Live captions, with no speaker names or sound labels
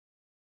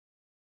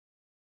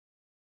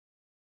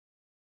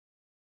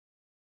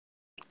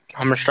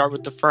I'm gonna start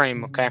with the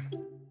frame, okay?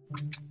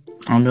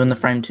 I'm doing the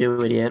frame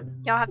too, idiot.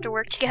 Y'all have to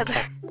work together.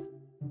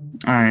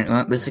 Alright,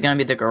 well, this is gonna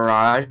be the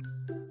garage.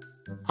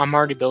 I'm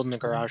already building the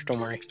garage, don't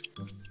worry.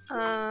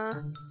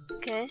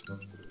 Okay.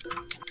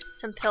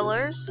 Some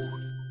pillars.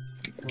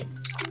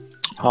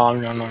 Oh,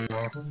 no.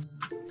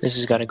 This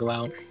has gotta go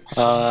out.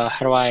 How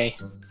do I...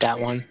 That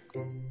one.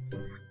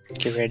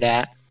 Get rid of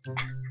that.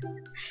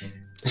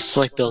 This is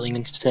like building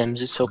in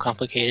Sims, it's so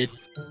complicated.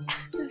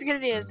 This is gonna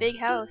be a big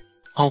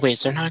house. Oh wait,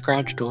 is there not a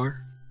garage door?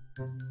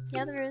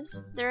 Yeah, there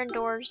is. They're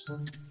indoors.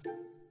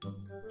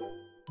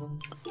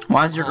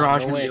 Why is your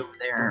garage no gonna way. be over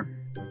there?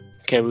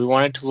 Okay, we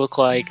want it to look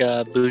like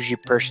a bougie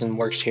person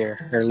works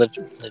here, or lives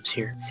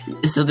here.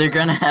 So they're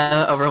gonna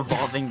have a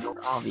revolving door,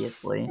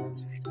 obviously.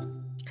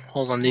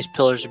 Hold on, these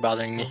pillars are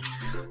bothering me.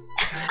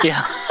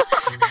 Yeah.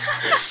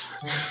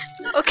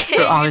 Okay,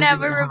 They're you can obviously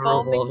have a gonna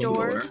revolving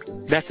door.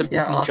 That's a...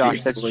 Yeah,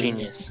 Josh, that's obviously.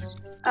 genius.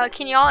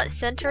 Can y'all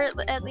center it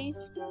at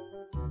least?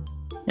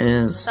 It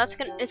is. That's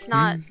gonna. It's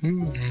not. There,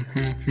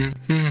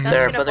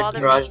 gonna put the bother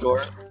me. garage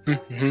door.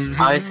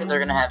 Obviously, they're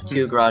gonna have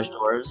 2 garage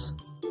doors.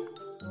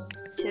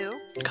 2.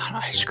 God,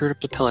 I screwed up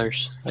the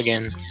pillars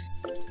again.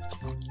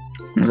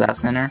 Is that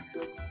center?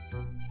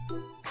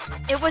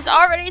 It was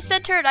already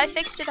centered. I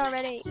fixed it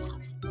already.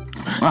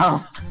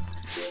 Oh,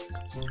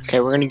 Okay,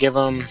 we're gonna give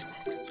them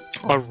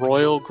a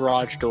royal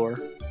garage door.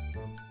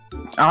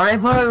 alright,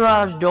 put a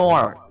garage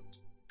door.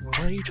 What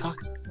are you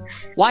talking?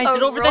 Why is A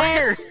it over royal-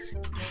 there?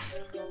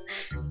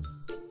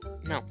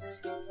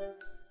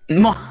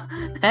 No,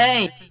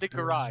 Hey, this is the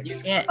garage. you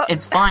can't.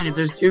 It's fine. If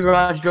there's 2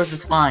 garage doors,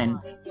 it's fine.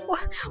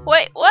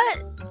 Wait,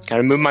 what?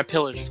 Gotta move my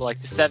pillars for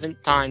like the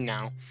 7th time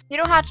now. You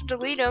don't have to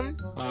delete them.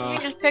 You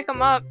can just pick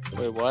them up.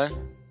 Wait, what?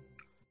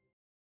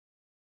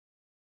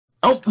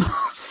 Oh,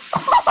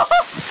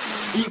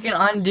 you can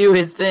undo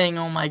his thing.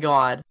 Oh my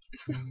god.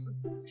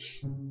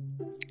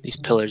 These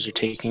pillars are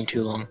taking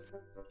too long.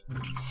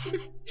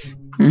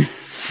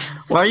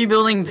 Why are you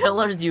building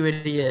pillars, you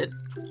idiot?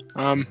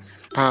 We're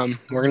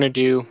gonna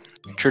do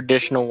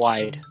traditional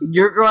wide.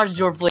 Your garage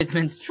door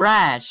placement's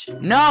trash.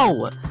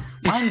 No,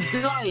 mine's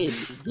good.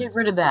 Get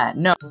rid of that.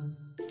 No,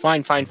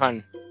 Fine.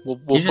 We'll you're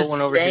put just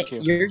one over here too.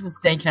 You're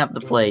just stanking up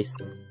the place.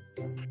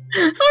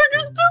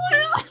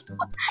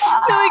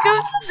 Like,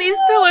 these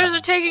pillars are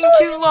taking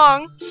too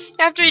long.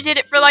 After he did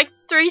it for like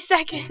 3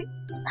 seconds.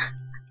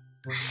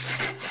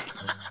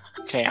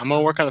 Okay, I'm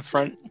gonna work on the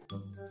front,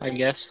 I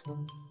guess.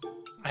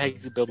 I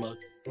exit build mode.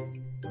 Here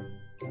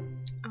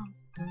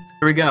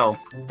we go.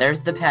 There's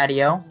the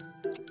patio.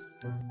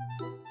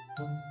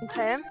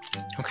 Okay,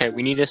 Okay,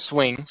 we need a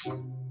swing.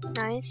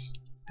 nice.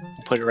 We'll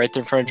put it right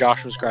there in front of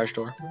Joshua's garage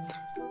door.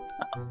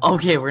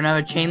 Okay, we're gonna have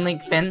a chain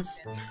link fence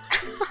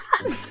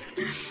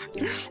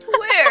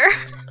Where?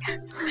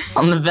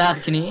 on the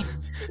balcony,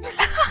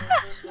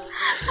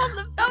 On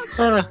the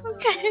balcony.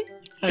 Okay.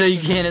 so you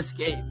can't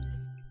escape.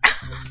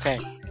 Okay.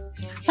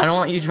 I don't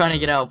want you trying to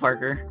get out,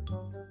 Parker.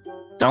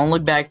 Don't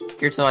look back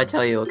here till I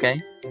tell you, okay?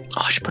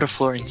 Oh, I should put a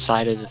floor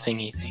inside of the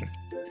thingy thing.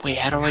 Wait,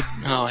 how do I...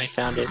 Oh, I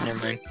found it. Never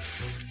mind.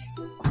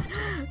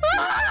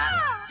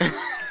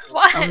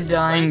 What? I'm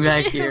dying What'd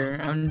back you do? here.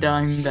 I'm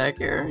dying back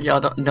here. Y'all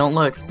don't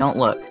look. Don't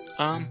look.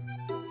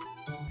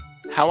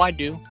 How I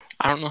do?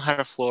 I don't know how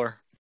to floor.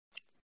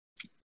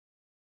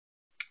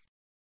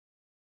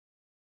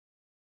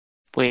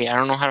 Wait, I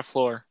don't know how to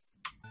floor.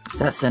 Is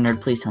that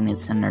centered? Please tell me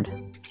it's centered.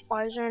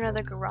 Why is there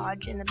another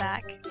garage in the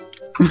back?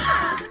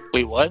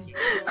 Wait, what?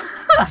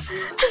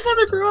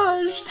 Another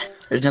garage.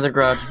 There's another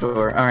garage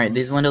door. Alright,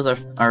 these windows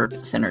are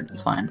centered.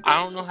 It's fine.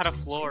 I don't know how to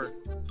floor.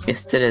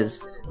 Yes, it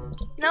is.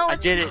 No, I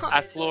it's did it. not.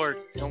 I floored.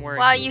 Don't worry.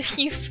 Wow, you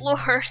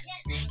floored.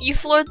 You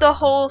floored the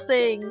whole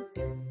thing.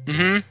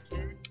 Mm-hmm.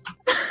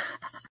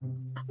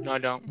 No, I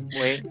don't.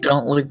 Wait.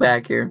 Don't look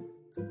back here.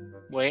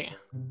 Wait.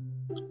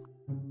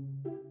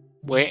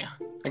 Wait.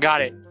 I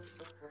got it.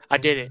 I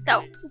did it.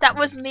 That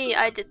was me.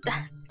 I did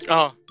that.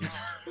 Oh.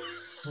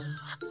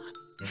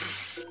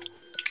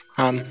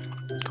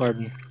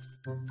 Garden.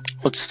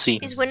 Let's see.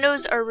 These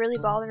windows are really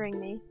bothering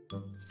me.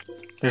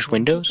 There's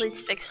windows? Please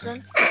fix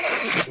them.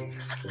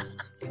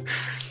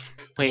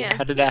 Wait, Yeah.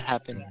 how did that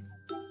happen? Wait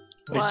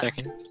a What?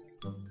 second.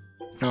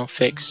 No,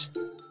 fix.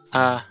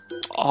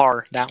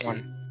 R, that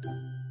one.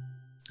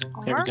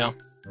 There we Or go.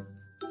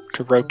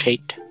 To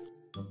rotate.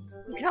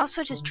 you can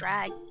also just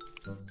drag.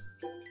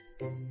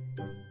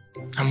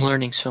 I'm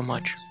learning so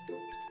much.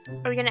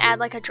 Are we gonna add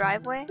like a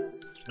driveway?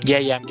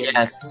 Yeah, I'm getting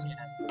Yes.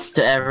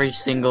 To every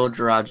single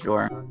garage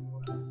door.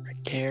 right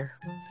there.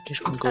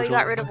 Just one Oh, goes you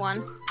got over. rid of one.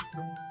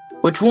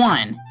 Which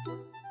one?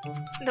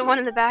 The one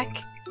in the back.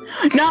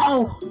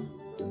 No!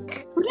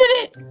 Who did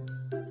it?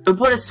 Who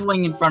put a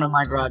swing in front of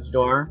my garage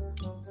door?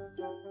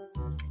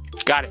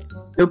 Got it.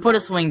 Who put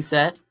a swing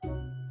set?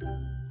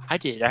 I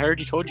did. I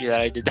already told you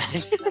that I did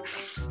that.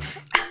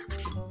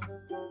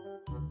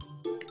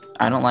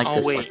 I don't like Oh,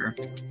 this wait. Parker.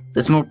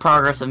 This is more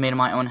progress I've made in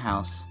my own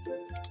house.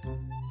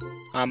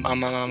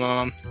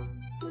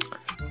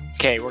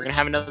 Okay, we're gonna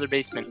have another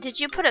basement. Did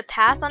you put a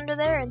path under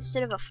there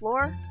instead of a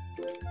floor?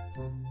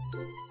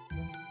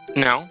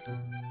 No.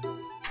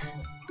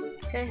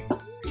 Okay.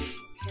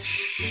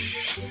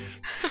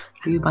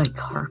 Do you buy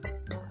carpet?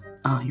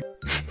 Oh,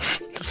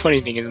 The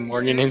funny thing is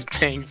Morgan is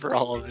paying for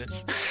all of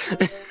this.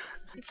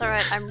 It's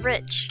alright, I'm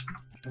rich.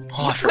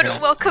 Oh, I Put a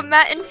forgot. welcome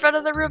mat in front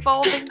of the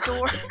revolving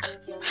door.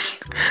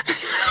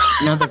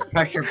 no, the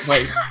pressure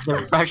plates.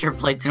 The pressure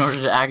plates in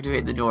order to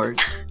activate the doors.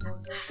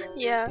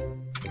 Yeah.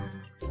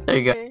 There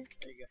you go. Okay.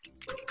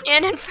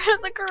 And in front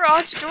of the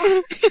garage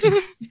door.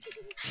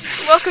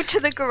 Welcome to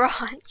the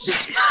garage.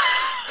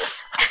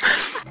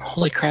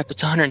 Holy crap!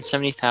 It's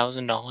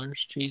 $170,000.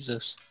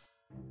 Jesus.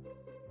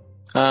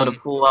 Put a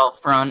pool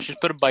out front. Just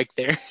put a bike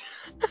there.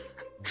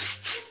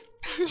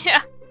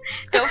 Yeah.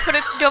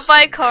 Don't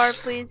buy a car,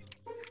 please.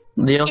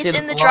 DLC It's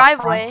in the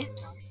driveway.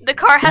 The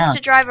car has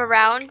to drive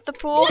around the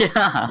pool.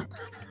 Yeah.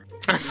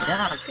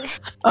 Yeah.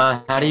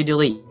 How do you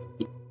delete?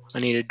 I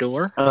need a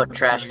door. Oh,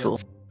 trash tool.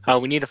 Oh,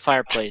 we need a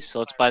fireplace, so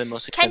let's buy the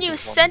most Can expensive you one.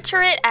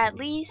 center it at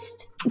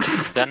least?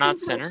 Is that not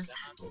center?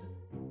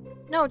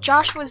 No,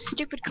 Joshua's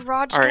stupid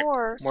garage Alright.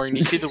 door. Morgan,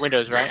 you see the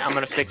windows, right? I'm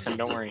gonna fix them,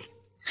 don't worry.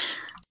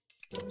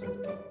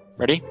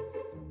 Ready?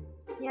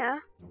 Yeah.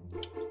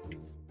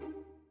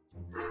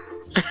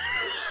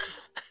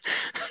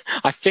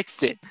 I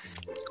fixed it.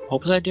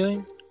 What was I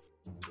doing?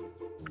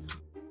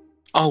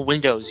 Oh,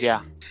 windows,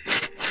 yeah.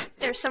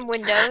 There's some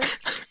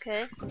windows.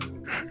 Okay.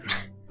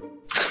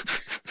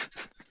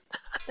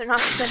 They're not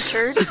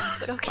centered,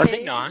 but okay. Are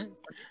they not?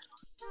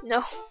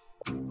 No.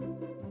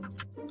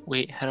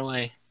 Wait, how do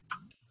I...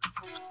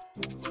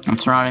 I'm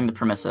surrounding the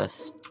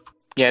premises.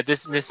 Yeah,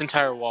 this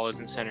entire wall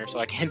isn't center, so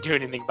I can't do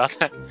anything about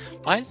that.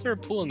 Why is there a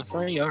pool in the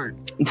front yard?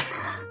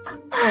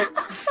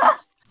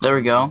 There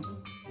we go.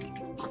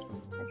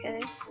 Okay.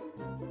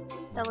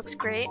 That looks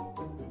great.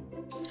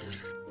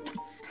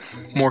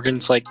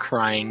 Morgan's like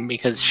crying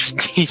because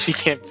she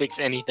can't fix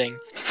anything.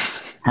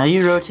 How do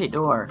you rotate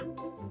door?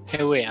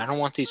 Hey, wait, I don't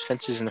want these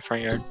fences in the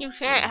front yard. You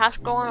can't. It has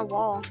to go on a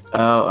wall.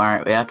 Oh,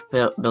 alright. We have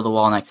to build a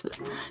wall next to it.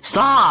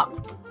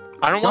 Stop!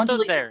 I don't want Don't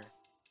those delete- there.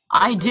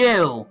 I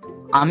do!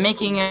 I'm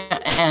making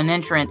an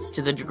entrance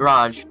to the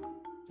garage.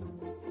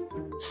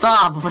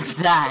 Stop! What's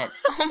that?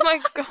 Oh my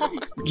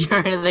god. Get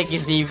rid of the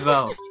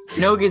gazebo.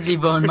 No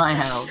gazebo in my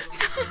house.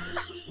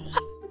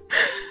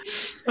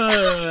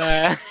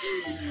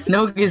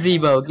 No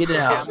gazebo. Get it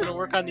Okay, out. I'm gonna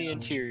work on the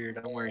interior,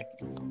 don't worry.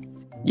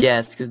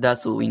 Yes, because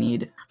that's what we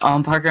need.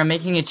 Parker, I'm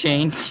making a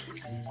change.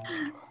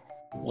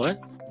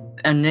 What?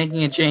 I'm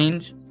making a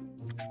change.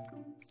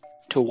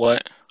 To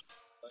what?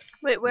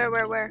 Wait, where?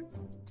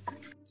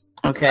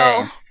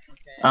 Okay.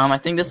 Oh. I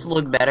think this will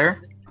look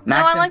better.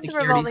 I like the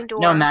revolving door.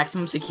 No,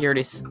 maximum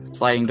security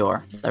sliding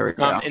door. There we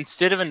go.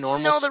 Instead of a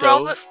normal No, the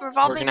stove,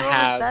 revolving we're door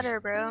gonna is have better,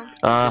 bro. this,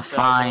 little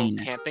Fine.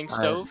 camping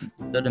stove.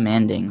 So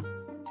demanding.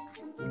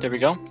 There we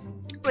go.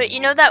 Wait, you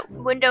know that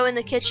window in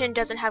the kitchen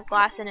doesn't have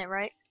glass in it,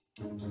 right?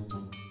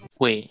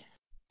 Wait,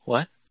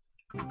 what?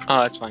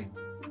 Oh, that's fine.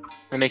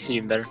 That makes it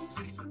even better.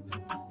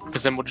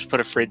 Because then we'll just put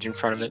a fridge in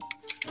front of it.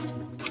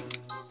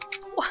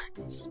 What?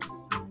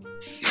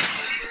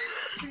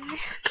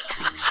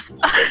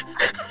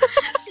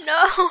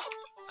 No.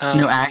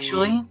 No,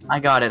 actually, I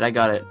got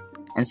it.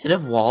 Instead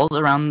of walls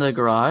around the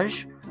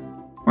garage,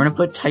 we're gonna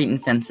put Titan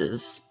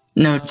fences.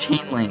 No,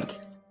 chain link.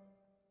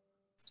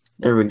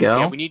 There we go.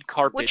 Yeah, we need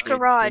carpet. Which dude. We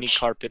garage? need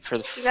carpet for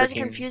the You guys are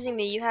freaking... confusing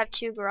me. You have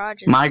two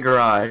garages. My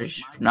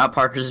garage, not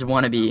Parker's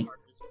wannabe.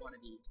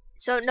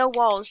 So no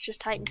walls, just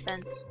Titan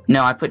fence.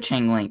 No, I put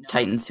chain link.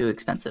 Titan's too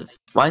expensive.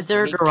 Why is there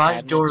I a need garage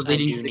cabinets. door I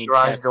leading do to the need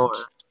garage door?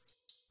 cabinets.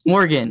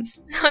 Morgan,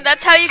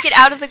 That's how you get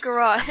out of the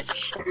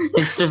garage.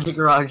 it's just the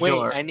garage Wait,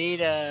 door, I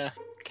need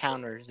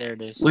counters. There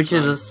it is. which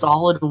is a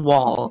solid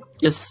wall.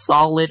 Just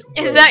solid.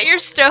 Is that your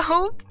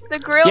stove? The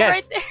grill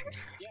Yes. right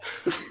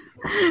there?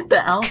 the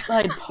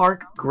outside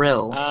park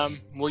grill?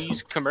 We'll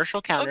use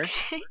commercial counters.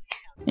 Okay.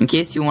 In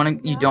case you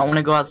don't want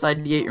to go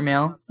outside to get your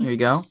mail. Here you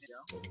go.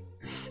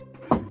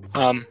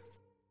 Yeah,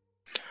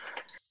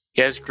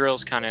 this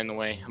grill's kind of in the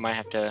way. I might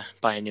have to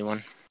buy a new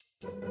one.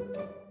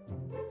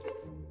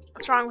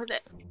 What's wrong with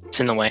it? It's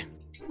in the way.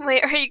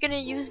 Wait, are you gonna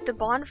use the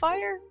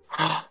bonfire?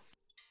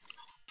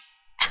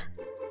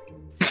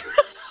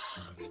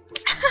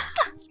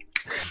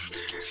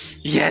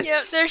 Yes.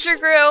 Yep, there's your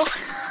grill.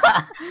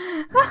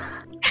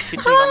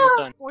 Kitchen's almost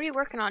done. What are you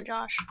working on,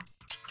 Josh?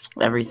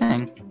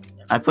 Everything.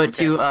 I put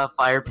two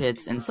fire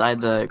pits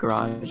inside the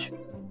garage.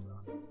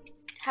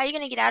 How are you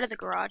gonna get out of the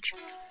garage?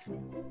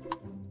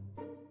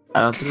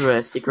 Through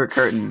a secret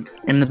curtain.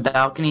 In the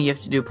balcony, you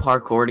have to do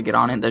parkour to get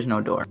on it. There's no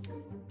door.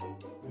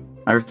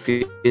 I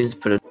refuse to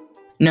put it.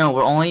 No,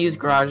 we'll only use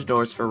garage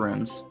doors for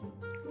rooms.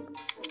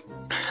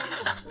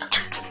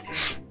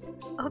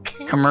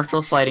 Okay.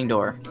 Commercial sliding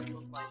door.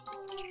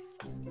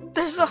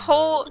 There's a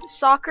whole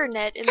soccer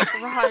net in the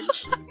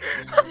garage.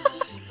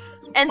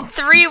 And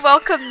 3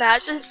 welcome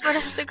mats in front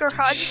of the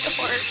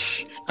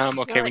garage door.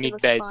 Okay, No, we it need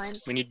looks beds. fine.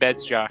 We need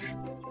beds, Josh.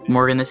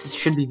 Morgan,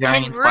 should be very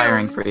And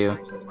inspiring rooms. for you.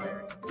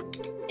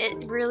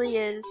 It really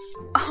is.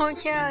 Oh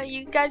yeah,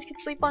 you guys can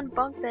sleep on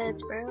bunk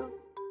beds, bro.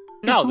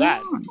 No,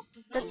 that.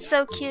 That's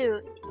so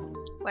cute.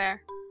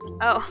 Where?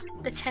 Oh,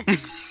 the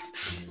tent.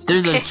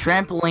 There's a Okay.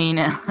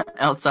 trampoline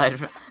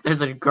outside.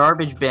 There's a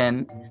garbage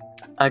bin.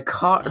 A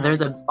car.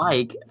 There's a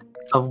bike.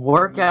 A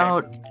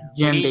workout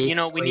gym. You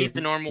know, we need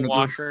the normal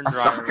washer and a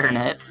dryer. soccer right?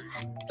 net.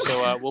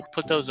 So we'll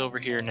put those over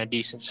here in a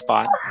decent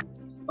spot.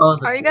 Oh,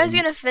 Are you guys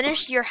gonna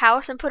finish your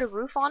house and put a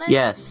roof on it?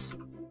 Yes,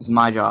 it's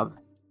my job.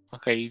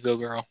 Okay, you go,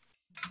 girl.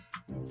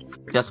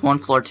 Just one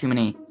floor too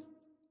many.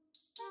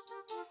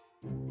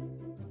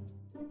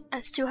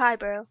 That's too high,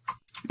 bro.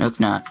 No, it's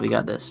not. We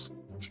got this.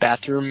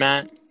 Bathroom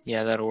mat?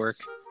 Yeah, that'll work.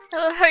 I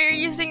love how you're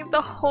using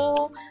the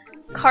whole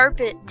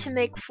carpet to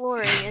make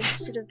flooring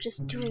instead of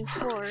just doing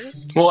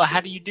floors. Well, how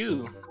do you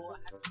do?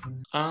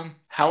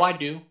 How I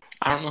do?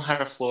 I don't know how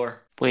to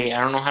floor. Wait,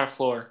 I don't know how to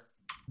floor.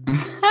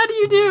 How do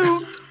you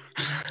do?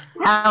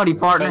 Howdy,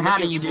 partner. Don't How look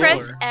do at you do?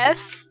 Press floor.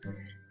 F.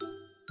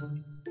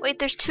 Wait,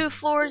 there's 2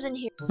 floors in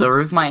here. The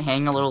roof might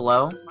hang a little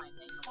low.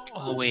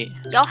 Oh, wait.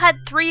 Y'all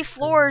had 3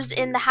 floors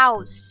in the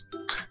house.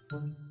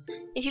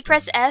 If you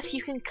press F,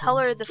 you can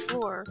color the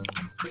floor.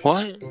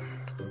 What?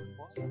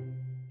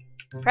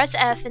 Press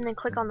F and then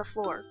click on the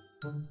floor.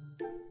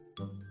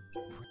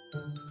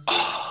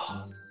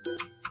 Oh.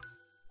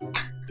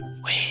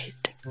 Wait.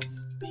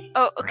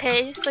 Oh,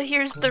 okay, so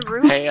here's the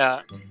roof. Hey,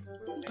 I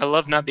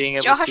love not being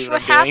able to Josh, see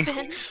what what I'm doing.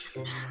 happened?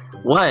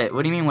 What?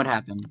 What do you mean what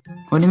happened?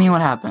 What do you mean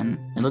what happened?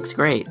 It looks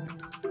great.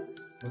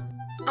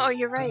 Oh,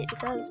 you're right, it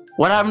does.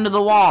 What happened to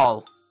the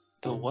wall?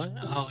 The what?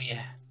 Oh,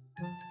 yeah.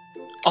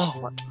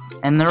 Oh,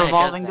 And the Heck,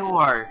 revolving that's that.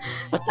 door.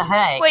 What the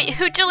heck? Wait,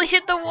 who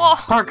deleted the wall?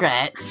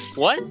 Parkette.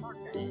 what?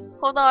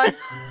 Hold on.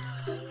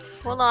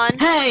 Hold on.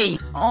 Hey!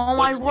 All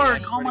my I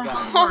work. swear All to my God.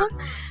 hard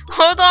work.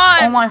 Hold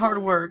All on. my hard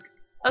work.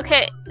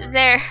 Okay,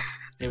 there.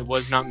 It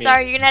was not me.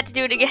 Sorry, you're gonna have to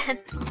do it again.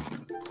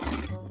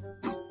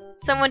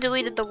 Someone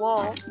deleted the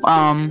wall.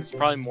 It's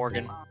probably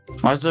Morgan.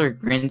 Why is there a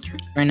green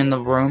screen in the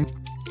room?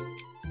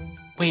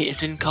 Wait, it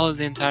didn't color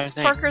the entire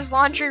thing. Parker's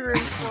laundry room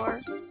floor.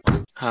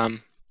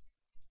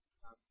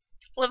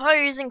 Love how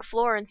you're using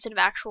floor instead of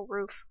actual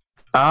roof.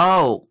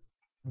 Oh.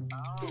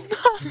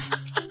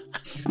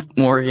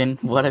 Morgan,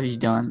 what have you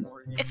done?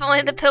 If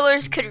only the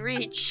pillars could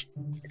reach.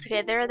 It's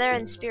okay, they're there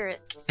in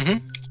spirit.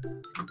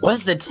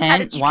 What's the How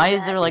tent? did you Why do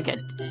is that? there like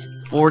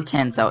 4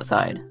 tents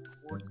outside?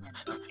 Oh,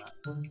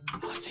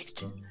 I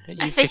fixed it. You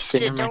I fixed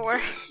it, never don't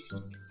mind.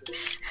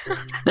 worry.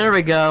 There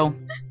we go.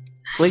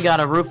 We got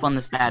a roof on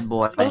this bad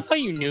boy. I love how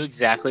you knew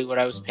exactly what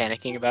I was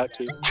panicking about,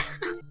 too.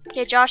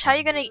 Okay, Josh, aren't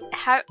you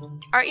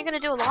gonna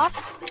do a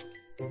loft?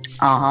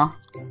 Uh-huh.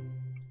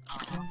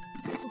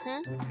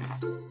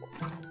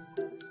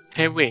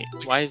 Hey, wait.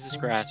 Why is this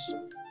grass?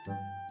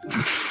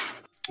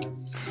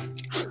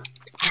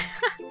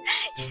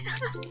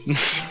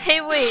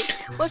 Hey, wait,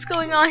 what's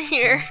going on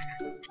here?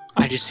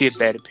 I just see a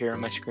bed appear on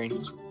my screen.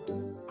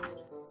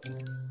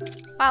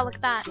 Wow, look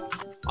at that.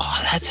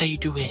 Oh, that's how you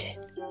do it.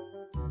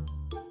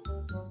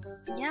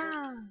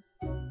 Yeah.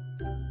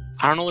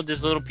 I don't know what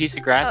this little piece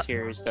of grass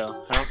here is,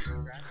 though.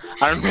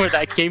 I don't know where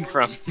that came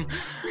from.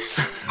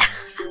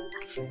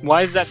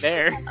 Why is that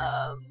there?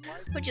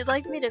 Would you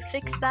like me to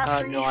fix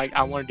that for No, you?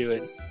 I want to do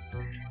it.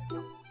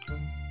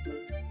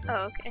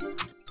 Oh, okay.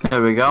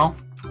 There we go.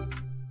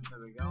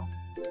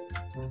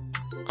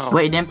 Oh,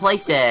 Wait, didn't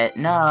place it. I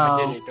No.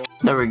 did it. Don't-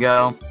 There we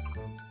go.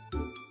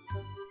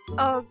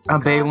 Oh, A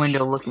bay gosh.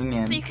 window looking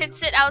So you in. can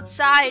sit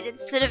outside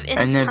instead of inside.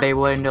 And the bay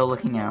window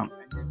looking out.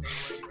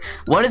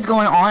 What is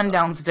going on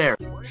downstairs?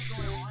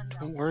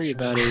 Don't worry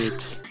about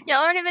it.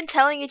 Y'all aren't even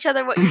telling each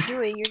other what you're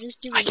doing. You're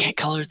just doing I it. can't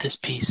color this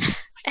piece.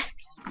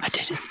 I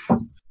did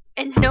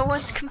And no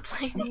one's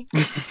complaining.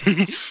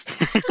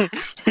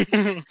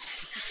 it.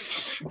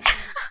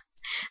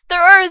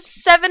 There are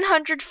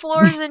 700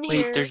 floors in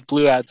here. Wait, there's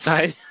blue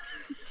outside.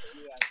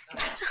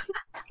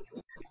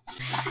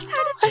 How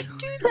did you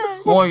do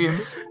that? Morgan,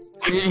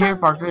 you didn't hear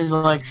Parker is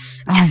like,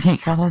 I can't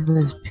color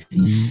this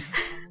piece.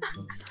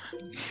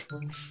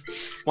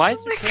 Why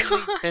is there Oh my chain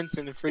link God. fence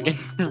in the friggin'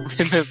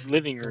 in the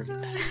living room?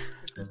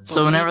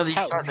 So whenever they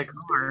Couch. start the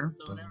car,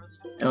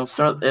 it'll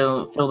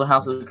fill the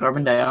house with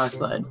carbon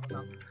dioxide.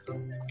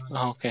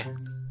 Oh, okay.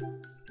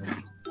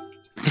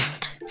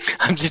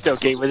 I'm just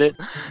okay with it.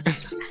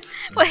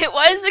 Wait,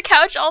 why is the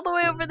couch all the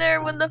way over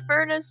there when the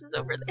furnace is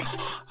over there?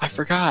 I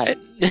forgot.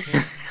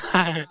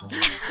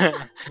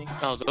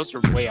 Oh, those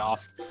are way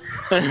off.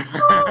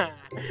 I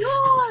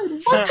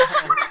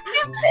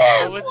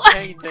wasn't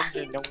paying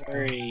attention, don't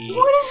worry.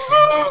 What is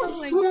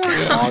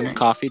this? On the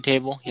coffee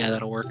table? Yeah,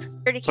 that'll work.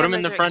 Security Put 'em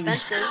in the cameras are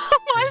front.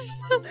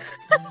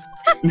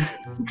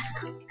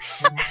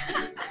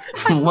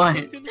 What? expensive. What?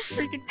 It's in the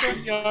freaking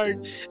front yard.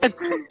 And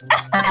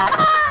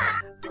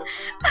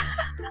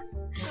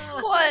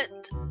What?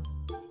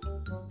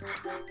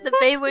 The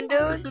bay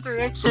windows? opposite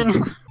direction.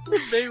 The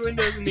bay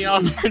windows in the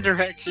opposite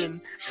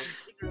direction.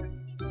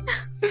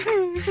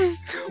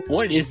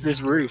 What is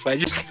this roof? I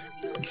just.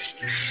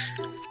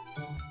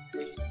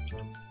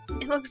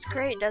 It looks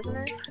great, doesn't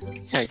it?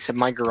 Yeah, except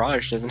my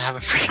garage doesn't have a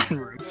freaking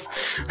roof.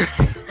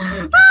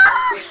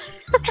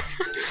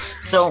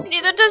 Don't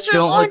Neither does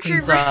your look laundry room.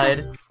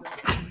 inside.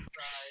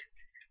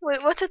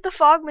 Wait, what's with the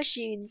fog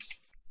machines?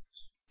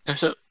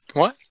 There's a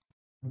what?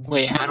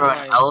 Wait, how do Bro,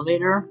 I... an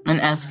elevator? An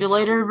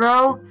escalator,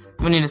 bro?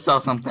 We need to sell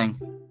something.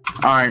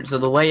 Alright, so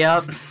the way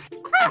up...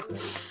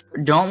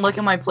 Don't look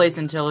at my place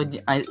until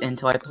I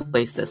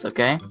place this,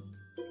 okay?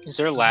 Is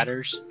there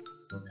ladders?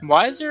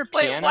 Why is there a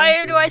piano? Wait,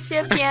 why do I see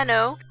a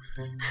piano?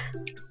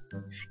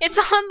 It's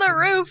on the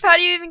roof. How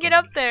do you even get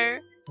up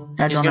there?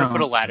 I He's don't gonna know.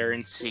 put a ladder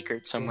in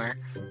secret somewhere.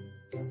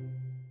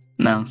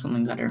 No,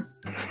 something better.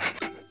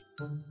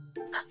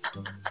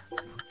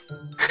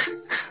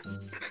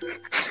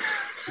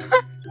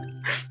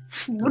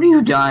 What are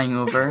you dying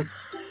over?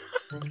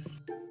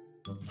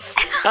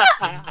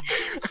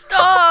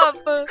 Stop!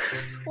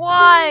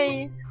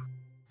 Why?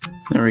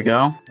 There we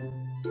go.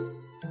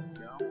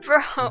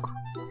 Bro,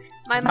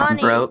 my I'm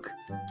money. broke.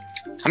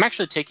 I'm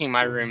actually taking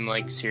my room,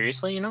 like,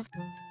 seriously, you know?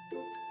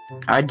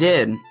 I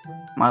did.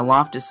 My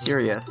loft is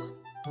serious.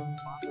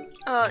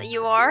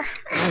 You are?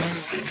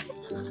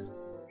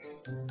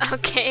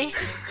 Okay.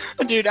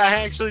 Dude,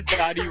 I actually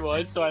thought he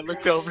was, so I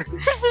looked over.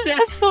 There's an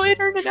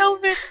escalator and an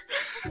elevator.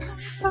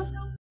 I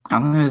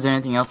don't think there's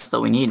anything else that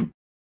we need.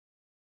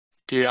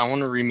 Dude, I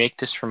want to remake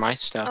this for my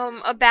stuff.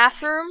 A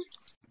bathroom?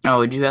 Oh,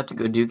 we do have to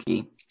go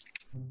dookie.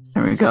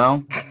 There we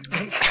go.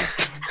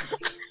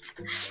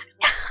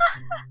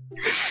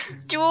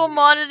 Dual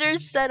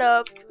monitors set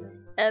up.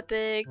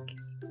 Epic.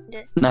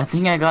 I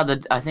think I got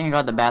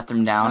the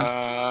bathroom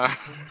down.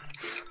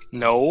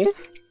 No.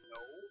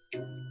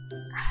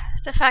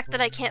 The fact that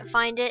I can't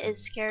find it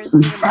scares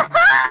me.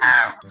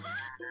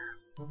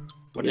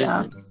 What is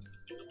it?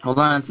 Hold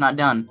on, it's not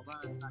done.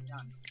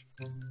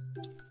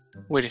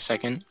 Wait a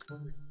second.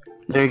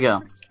 There you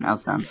go. Now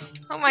it's done.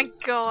 Oh my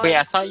god. Wait,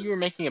 I thought you were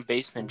making a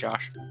basement,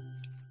 Josh.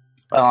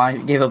 Well, I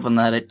gave up on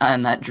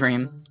that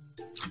dream.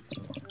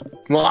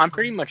 Well, I'm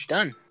pretty much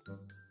done.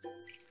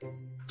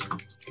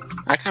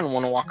 I kind of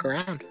want to walk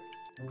around.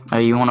 Oh,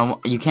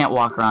 you can't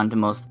walk around to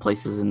most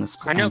places in this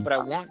I know, but I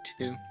want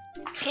to.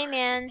 Hey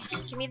man,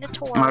 give me the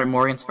tour. Alright,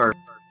 Morgan's first.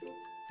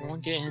 I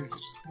want to get in.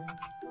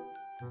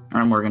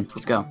 Alright, Morgan,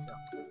 let's go.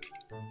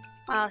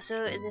 Wow,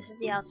 so this is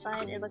the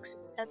outside. It looks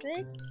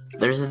epic.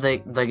 There's the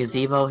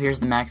gazebo. Here's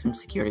the maximum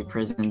security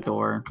prison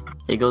door.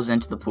 It goes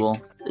into the pool.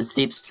 It's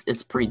deep.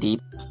 It's pretty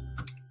deep.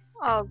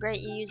 Oh great,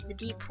 you use the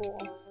deep pool.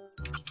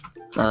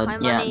 My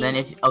Yeah.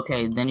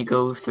 money. Then you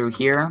go through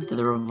here to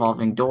the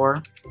revolving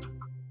door,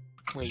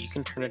 Wait, you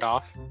can turn it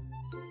off?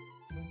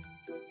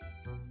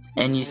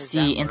 and you How does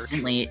see that work?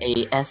 instantly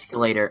a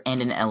escalator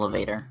and an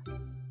elevator.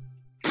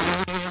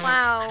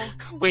 Wow.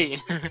 Wait.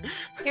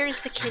 Here's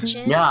the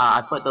kitchen. Yeah,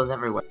 I put those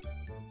everywhere.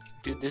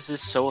 Dude, this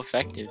is so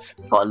effective.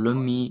 Follow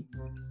me.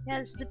 Yeah,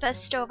 this is the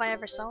best stove I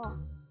ever saw.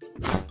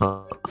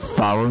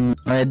 Follow me.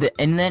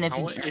 And then if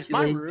Now, you is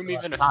my room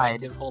even outside,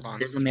 effective? Hold on.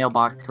 there's a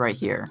mailbox right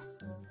here.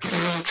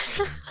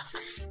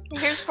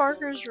 Here's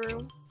Parker's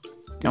room.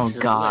 Oh This is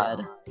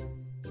God.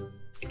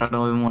 I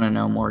don't even want to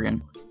know,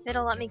 Morgan. They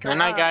don't let me go Good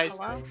night, up. guys.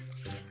 Hello?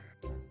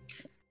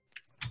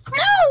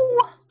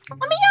 No!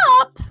 Let me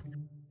up!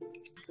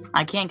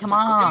 I can't come Look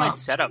at my on.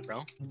 setup,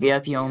 bro.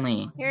 VIP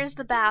only. Here's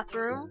the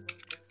bathroom.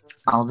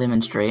 I'll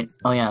demonstrate.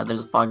 Oh yeah,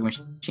 there's a fog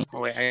machine.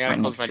 Oh wait, I gotta Right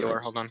close next my to door.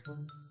 it. Hold on.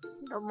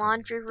 The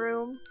laundry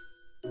room.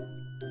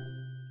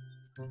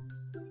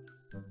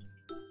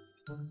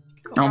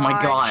 Oh my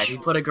Garage. God, he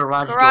put a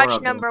garage door Garage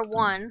up. number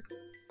 1.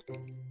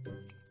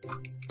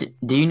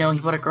 Do you know he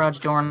put a garage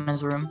door in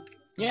his room?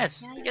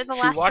 Yes. Yeah, you're the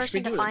She last watched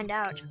me person to do it. find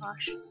out,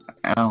 Josh.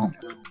 Oh.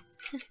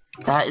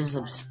 That is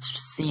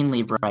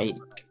obscenely bright.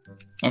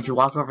 And if you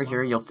walk over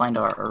here, you'll find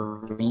our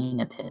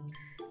arena pit.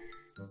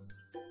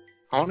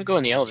 I want to go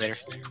in the elevator.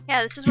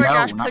 Yeah, this is where No,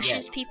 Josh not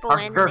pushes yet. people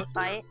in Parker. and they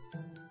fight.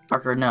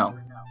 Parker, no.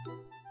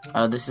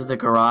 This is the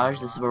garage.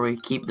 This is where we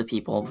keep the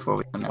people before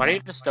we come in. Why do you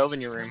have a stove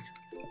in your room?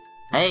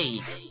 Hey!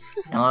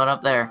 You load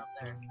up there.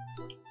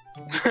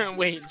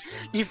 Wait,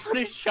 you put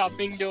a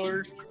shopping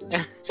door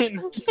in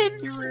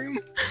your room?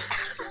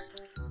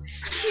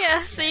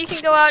 Yeah, so you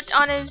can go out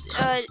on his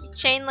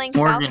chain link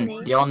Morgan,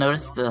 balcony. do y'all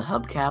notice the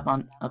hubcap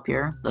up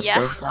here? The Yeah.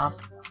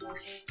 stovetop?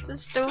 The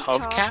stove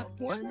Hubcap?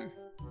 What?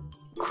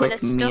 Quick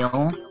stove.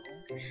 meal.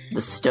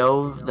 The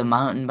stove, the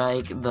mountain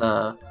bike,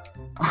 the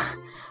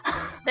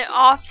The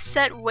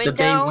offset window. the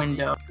bay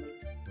window.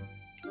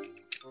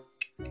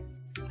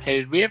 Hey,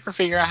 did we ever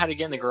figure out how to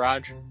get in the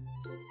garage?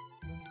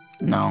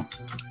 No.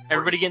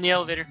 Everybody get in the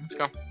elevator. Let's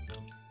go.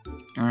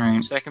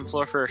 Alright. Second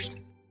floor first.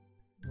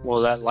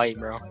 Whoa, that light,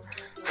 bro.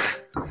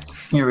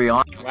 Here we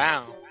are.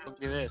 Wow. Look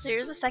at this.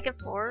 There's a second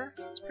floor.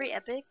 It's pretty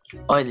epic.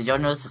 Oh, did y'all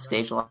notice the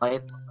stage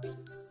light?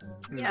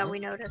 Yeah, we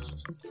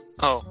noticed.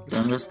 Oh, Did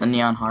you notice the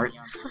neon heart?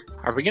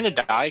 are we gonna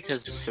die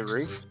because it's the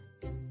roof?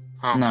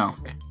 Oh, No.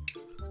 okay.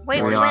 Wait,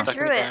 Here we we went are. Stuck in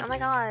through the it. ground. Oh my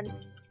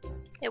god.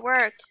 It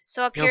worked.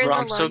 So up Yo, here is bro, a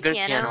I'm lone so good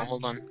piano. piano.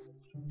 Hold on.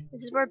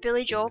 This is where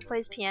Billy Joel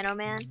plays Piano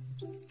Man.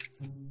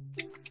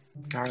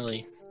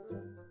 Gnarly.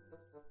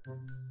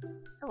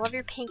 I love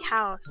your pink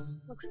house.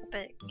 Looks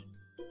epic.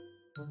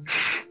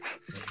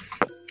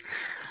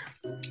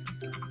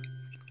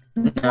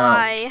 No.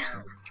 Why?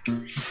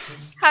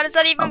 How does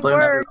that I'll even put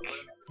another- work?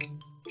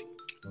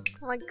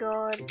 Oh my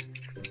god.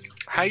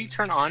 How do you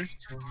turn on?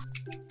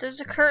 There's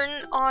a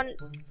curtain on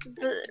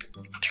the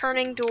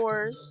turning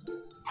doors.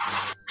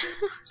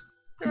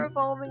 The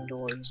revolving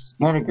doors.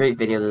 What a great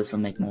video this will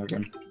make,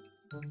 Morgan.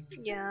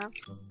 Yeah.